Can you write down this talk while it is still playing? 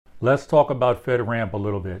Let's talk about FedRAMP a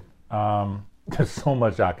little bit. There's so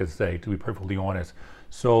much I could say, to be perfectly honest.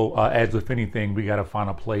 So, as with anything, we got to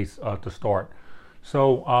find a place to start.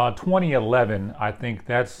 So, 2011, I think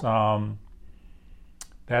that's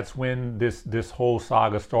when this whole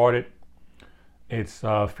saga started. It's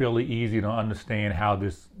fairly easy to understand how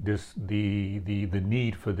the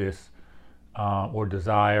need for this or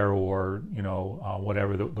desire or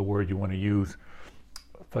whatever the word you want to use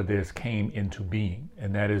for this came into being,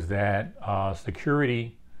 and that is that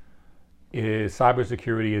cybersecurity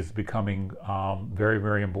is becoming very,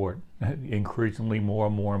 very important, increasingly more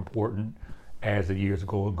and more important as the years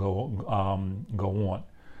go on.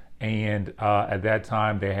 And at that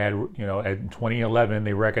time, they had, in 2011,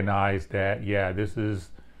 they recognized that, yeah, this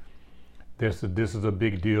is a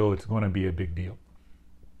big deal. It's going to be a big deal,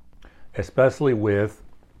 especially with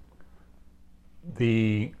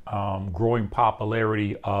the growing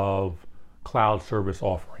popularity of cloud service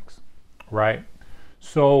offerings, right?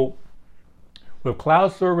 So with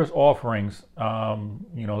cloud service offerings,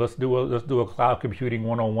 let's do a cloud computing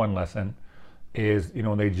 101 lesson.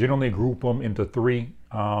 They generally group them into three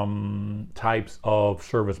types of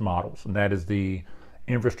service models, and that is the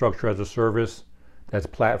infrastructure as a service, that's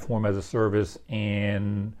platform as a service,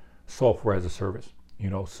 and software as a service.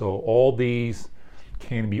 So all these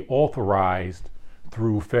can be authorized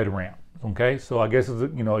through FedRAMP. Okay, so I guess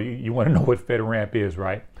you want to know what FedRAMP is,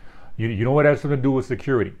 right? You know what has something to do with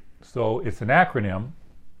security. So it's an acronym,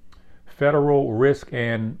 Federal Risk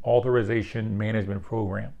and Authorization Management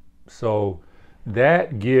Program. So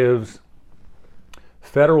that gives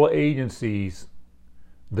federal agencies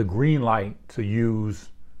the green light to use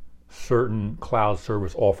certain cloud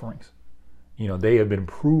service offerings. They have been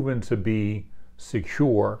proven to be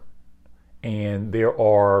secure, and there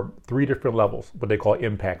are three different levels, what they call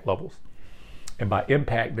impact levels. And by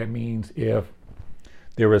impact, that means if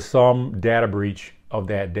there is some data breach of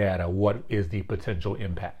that data, what is the potential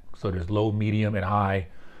impact? So there's low, medium, and high.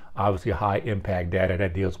 Obviously, high impact data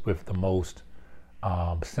that deals with the most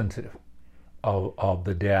sensitive of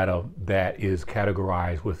the data that is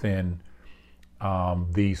categorized within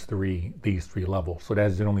these three levels. So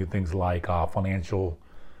that's generally things like financial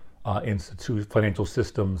institutes, financial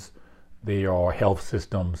systems. They are health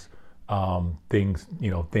systems,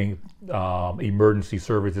 emergency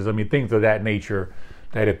services. I mean, things of that nature.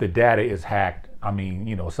 That if the data is hacked,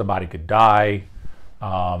 somebody could die.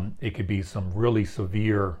 It could be some really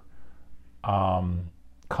severe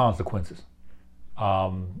consequences.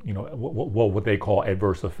 What they call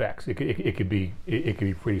adverse effects. It could be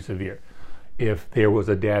pretty severe if there was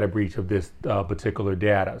a data breach of this particular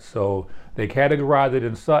data. So they categorize it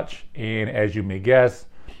in such, and as you may guess,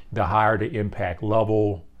 the higher the impact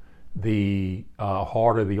level, the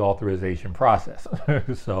harder the authorization process.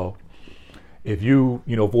 So if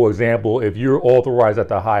for example, if you're authorized at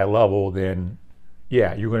the high level, then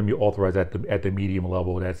yeah, you're going to be authorized at the medium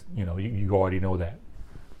level. That's, you already know that,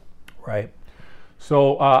 right?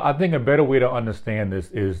 So I think a better way to understand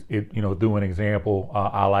this is, through an example.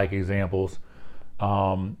 I like examples.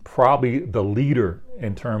 Probably the leader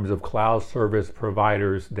in terms of cloud service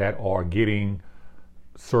providers that are getting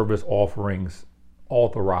service offerings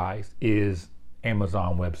authorized is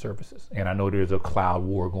Amazon Web Services. And I know there's a cloud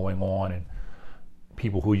war going on, and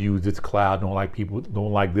people who use this cloud don't like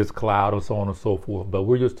this cloud, and so on and so forth. But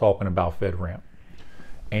we're just talking about FedRAMP.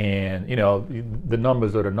 And, the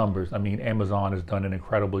numbers are the numbers. I mean, Amazon has done an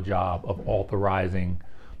incredible job of authorizing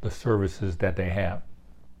the services that they have.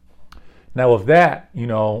 Now, with that,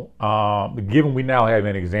 given we now have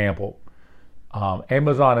an example,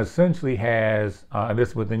 Amazon essentially has, and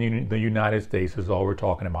this within the United States is all we're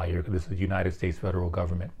talking about here, because this is the United States federal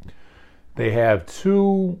government. They have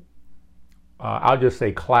two, I'll just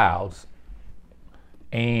say clouds.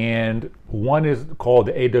 And one is called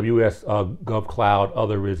the AWS Gov Cloud,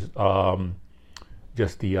 other is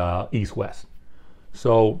just the East-West.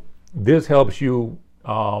 So this helps you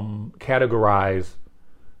categorize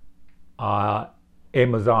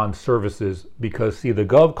Amazon services, because see, the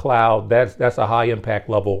Gov Cloud, that's a high impact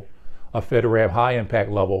level, a FedRAMP high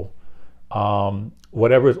impact level.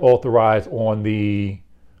 Whatever is authorized on the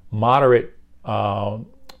moderate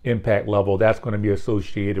impact level, that's going to be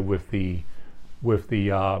associated with the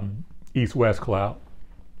East-West cloud.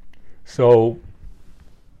 So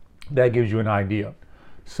that gives you an idea.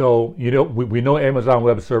 So we know Amazon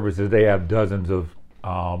Web Services, they have dozens of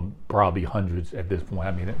probably hundreds at this point.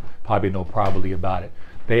 I mean, probably know probably about it.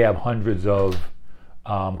 They have hundreds of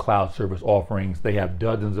cloud service offerings. They have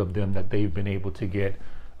dozens of them that they've been able to get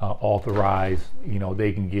authorized.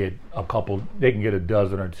 They can get a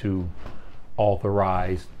dozen or two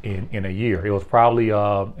authorized in a year. It was probably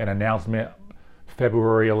an announcement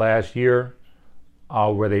February of last year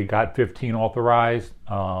where they got 15 authorized,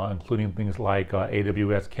 including things like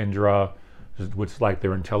AWS Kendra, which is like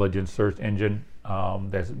their intelligence search engine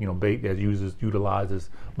that utilizes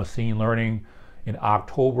machine learning. In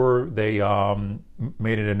October, they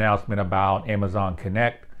made an announcement about Amazon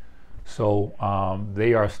Connect. So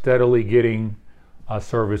they are steadily getting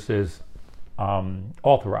services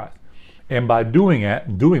authorized. And by doing that,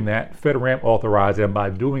 FedRAMP authorized, and by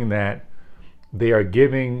doing that, they are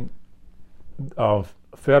giving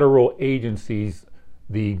federal agencies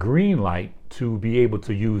the green light to be able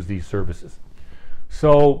to use these services.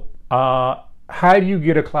 So how do you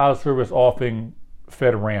get a cloud service offering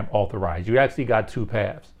FedRAMP authorized? You actually got two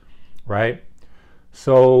paths, right?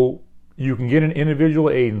 So you can get an individual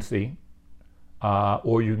agency,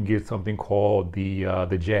 or you can get something called the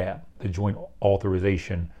JAB, the Joint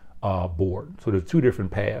Authorization Board. So there's two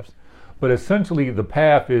different paths, but essentially the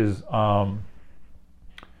path is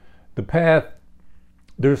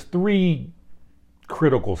There's three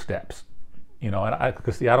critical steps, and I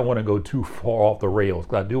don't want to go too far off the rails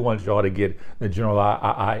because I do want y'all to get the general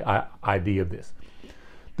idea of this.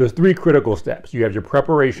 There's three critical steps. You have your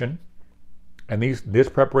preparation, and this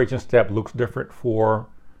preparation step looks different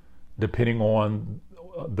depending on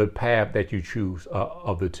the path that you choose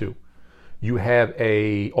of the two. You have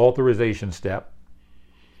a authorization step,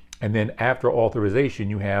 and then after authorization,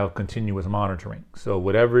 you have continuous monitoring. So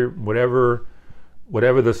whatever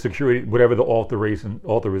the security, whatever the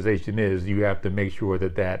authorization is, you have to make sure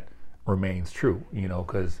that remains true.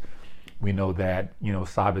 Because we know that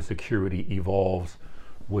cybersecurity evolves,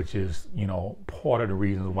 which is part of the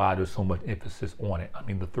reasons why there's so much emphasis on it. I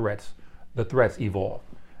mean, the threats evolve,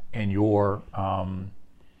 and your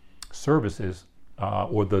services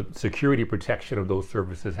or the security protection of those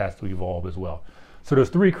services has to evolve as well. So there's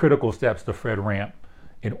three critical steps to FedRAMP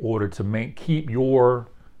in order to keep your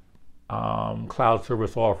cloud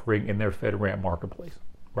service offering in their FedRAMP marketplace,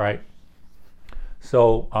 right?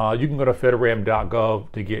 So you can go to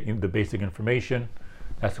fedramp.gov to get the basic information.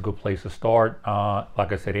 That's a good place to start.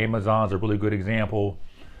 Like I said, Amazon's a really good example.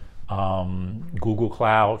 Google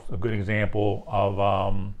Cloud's a good example of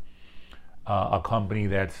a company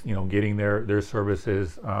that's getting their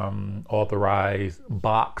services authorized.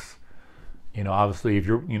 Box, obviously if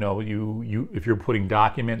you're if you're putting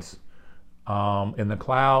documents in the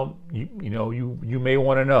cloud, you may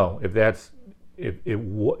want to know if that's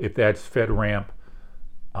FedRAMP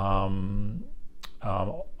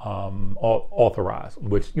authorized,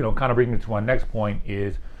 which kind of brings me to my next point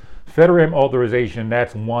is FedRAMP authorization.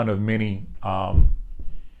 That's one of many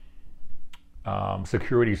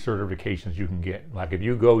security certifications you can get. Like if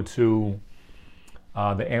you go to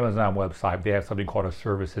the Amazon website, they have something called a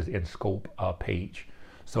services in scope page.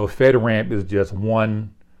 So FedRAMP is just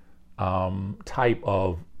one type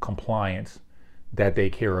of compliance that they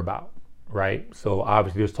care about, right? So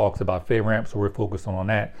obviously this talks about FedRAMP, so we're focused on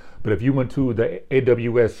that. But if you went to the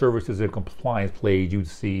AWS services and compliance page, you'd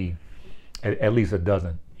see at least a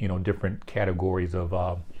dozen, different categories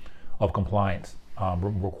of compliance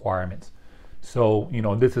requirements. So,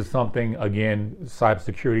 this is something, again,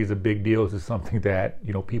 cybersecurity is a big deal. This is something that,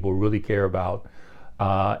 people really care about,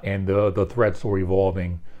 and the threats are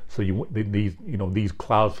evolving. So these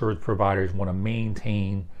cloud service providers want to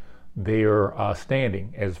maintain their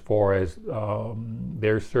standing as far as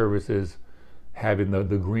their services having the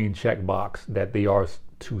green checkbox that they are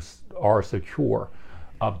secure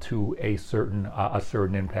up to a certain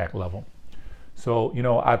impact level. So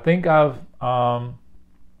I think I've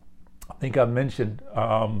mentioned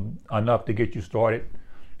enough to get you started,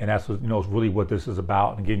 and that's really what this is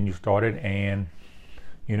about, and getting you started. And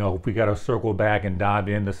if we got to circle back and dive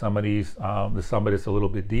into some of this a little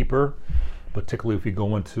bit deeper, particularly if we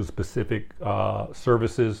go into specific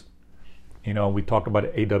services. We talked about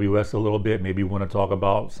AWS a little bit. Maybe we want to talk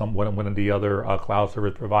about one of the other cloud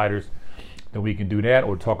service providers. Then we can do that,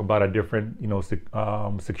 or talk about a different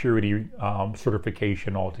security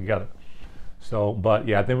certification altogether. So, but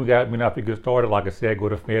yeah, I think we have to get started. Like I said, go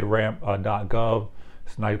to fedramp.gov.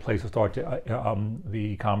 It's a nice place to start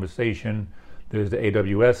the conversation. There's the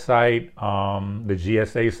AWS site, the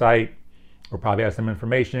GSA site. We'll probably have some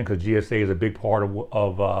information because GSA is a big part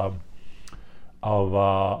of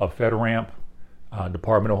FedRAMP.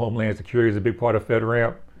 Department of Homeland Security is a big part of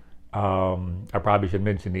FedRAMP. I probably should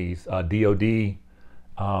mention these. DoD,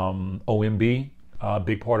 OMB,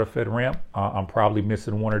 big part of FedRAMP. I'm probably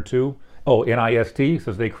missing one or two. Oh, NIST,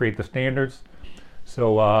 since they create the standards.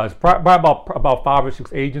 So it's probably about 5 or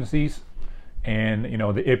 6 agencies And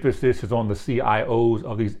the emphasis is on the CIOs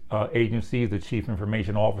of these agencies, the chief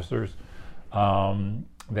information officers,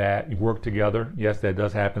 that work together. Yes, that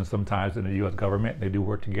does happen sometimes in the U.S. government. They do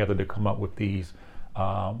work together to come up with these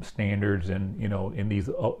standards and in these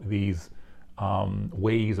ways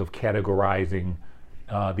of categorizing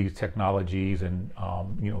these technologies and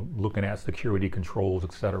looking at security controls,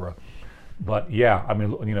 etc. But yeah, I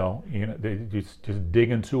mean, they just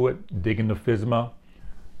dig into it, dig into FISMA,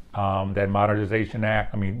 that Modernization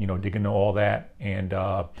Act. I mean, dig into all that. And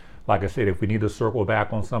like I said, if we need to circle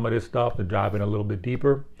back on some of this stuff to dive in a little bit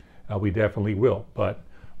deeper, we definitely will. But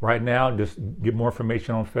right now, just get more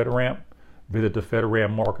information on FedRAMP. Visit the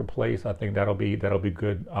FedRAMP marketplace. I think that'll be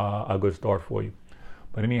good, a good start for you.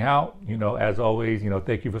 But anyhow, as always,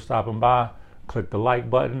 thank you for stopping by. Click the like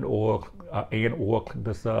button or click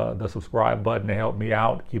the subscribe button to help me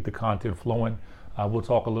out, keep the content flowing. We'll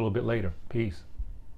talk a little bit later. Peace.